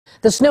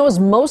The snow is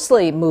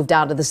mostly moved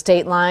out of the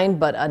state line,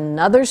 but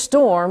another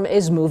storm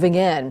is moving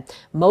in.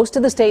 Most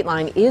of the state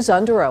line is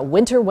under a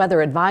winter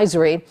weather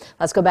advisory.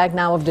 Let's go back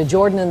now over to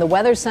Jordan in the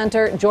Weather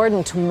Center.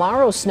 Jordan,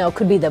 tomorrow's snow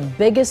could be the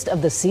biggest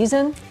of the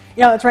season.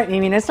 Yeah, that's right,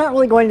 Amy. And it's not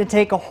really going to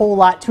take a whole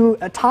lot to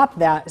top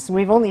that. So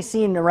we've only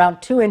seen around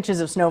 2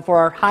 inches of snow for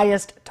our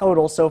highest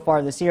total so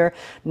far this year.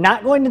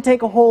 Not going to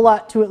take a whole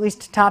lot to at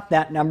least top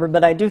that number,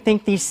 but I do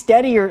think the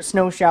steadier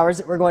snow showers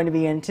that we're going to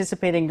be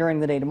anticipating during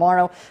the day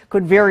tomorrow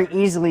could very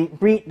easily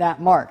beat that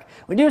mark.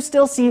 We do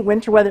still see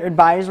winter weather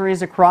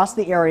advisories across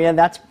the area.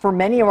 That's for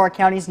many of our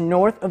counties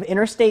north of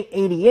Interstate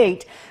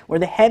 88, where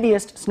the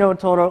heaviest snow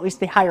total, or at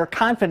least the higher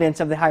confidence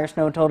of the higher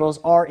snow totals,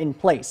 are in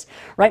place.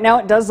 Right now,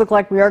 it does look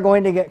like we are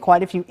going to get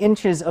quite a few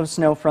inches of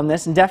snow from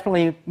this, and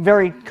definitely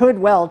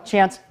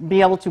chance be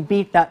able to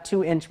beat that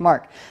 2-inch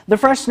mark. The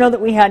fresh snow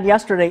that we had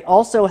yesterday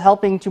also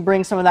helping to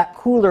bring some of that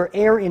cooler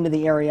air into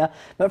the area.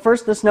 But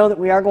first, the snow that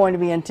we are going to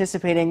be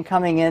anticipating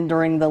coming in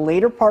during the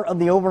later part of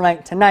the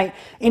overnight tonight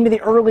into the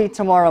early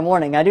tomorrow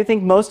morning. I do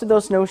think most of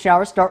those snow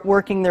showers start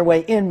working their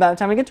way in by the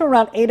time we get to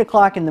around 8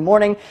 o'clock in the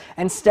morning,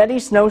 and steady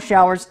snow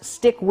showers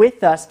stick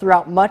with us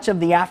throughout much of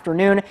the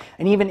afternoon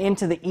and even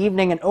into the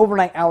evening and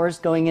overnight hours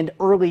going into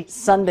early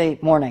Sunday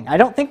morning. I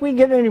don't think we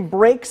get any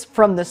breaks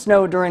from the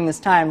snow during this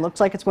time. Looks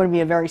like it's going to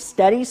be a very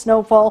steady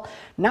snowfall,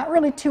 not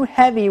really too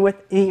heavy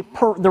with the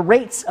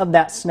rates of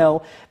that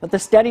snow, but the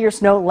steadier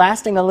snow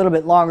lasting a little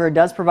bit longer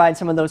does provide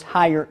some of those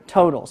higher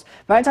totals.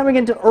 By the time we get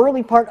into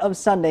early part of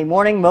Sunday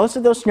morning, most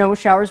of those snow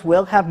showers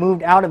will have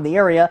moved out of the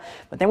area,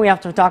 but then we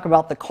have to talk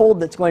about the cold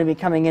that's going to be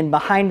coming in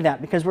behind that,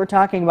 because we're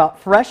talking about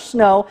fresh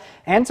snow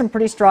and some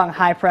pretty strong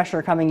high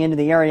pressure coming into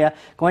the area,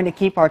 going to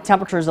keep our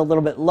temperatures a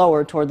little bit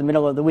lower toward the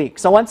middle of the week.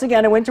 So once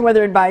again, a winter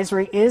weather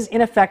advisory is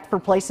in effect for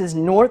places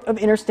north of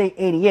Interstate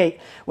 88.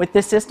 With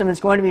this system, it's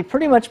going to be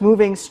pretty much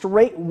moving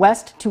straight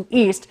west to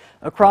east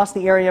across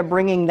the area,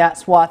 bringing that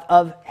swath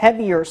of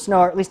heavier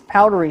snow, or at least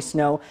powdery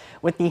snow,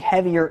 with the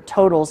heavier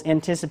totals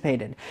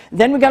anticipated.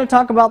 Then we got to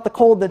talk about the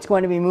cold that's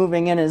going to be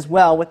moving in as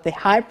well. With the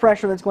high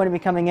pressure that's going to be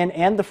coming in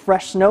and the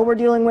fresh snow we're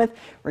dealing with,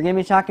 we're going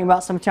to be talking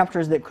about some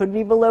temperatures that could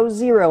be below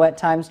zero at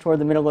times toward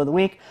the middle of the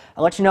week.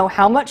 I'll let you know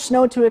how much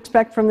snow to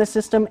expect from this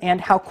system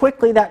and how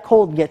quickly that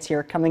cold gets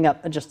here coming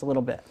up in just a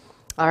little bit.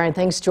 All right,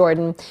 thanks,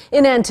 Jordan.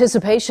 In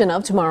anticipation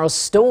of tomorrow's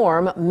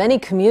storm, many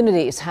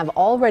communities have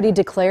already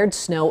declared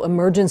snow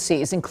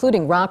emergencies,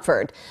 including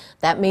Rockford.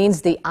 That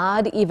means the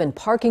odd-even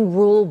parking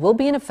rule will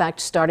be in effect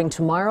starting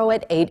tomorrow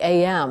at 8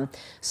 a.m.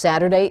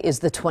 Saturday is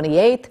the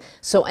 28th,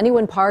 so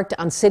anyone parked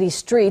on city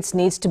streets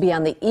needs to be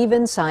on the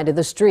even side of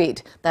the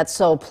street. That's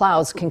so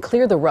plows can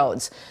clear the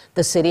roads.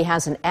 The city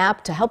has an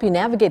app to help you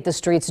navigate the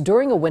streets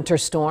during a winter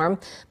storm.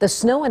 The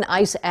Snow and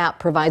Ice app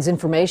provides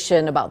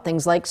information about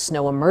things like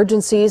snow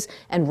emergencies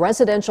and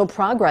residential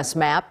progress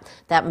map.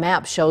 That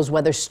map shows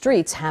whether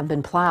streets have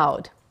been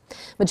plowed.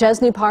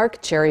 Machesney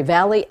Park, Cherry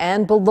Valley,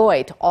 and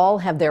Beloit all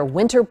have their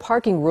winter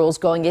parking rules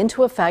going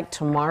into effect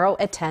tomorrow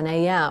at 10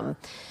 a.m.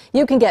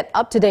 You can get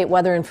up-to-date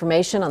weather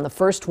information on the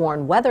First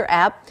Warn Weather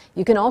app.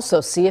 You can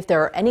also see if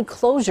there are any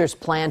closures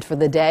planned for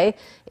the day.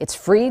 It's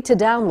free to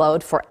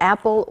download for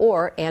Apple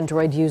or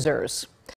Android users.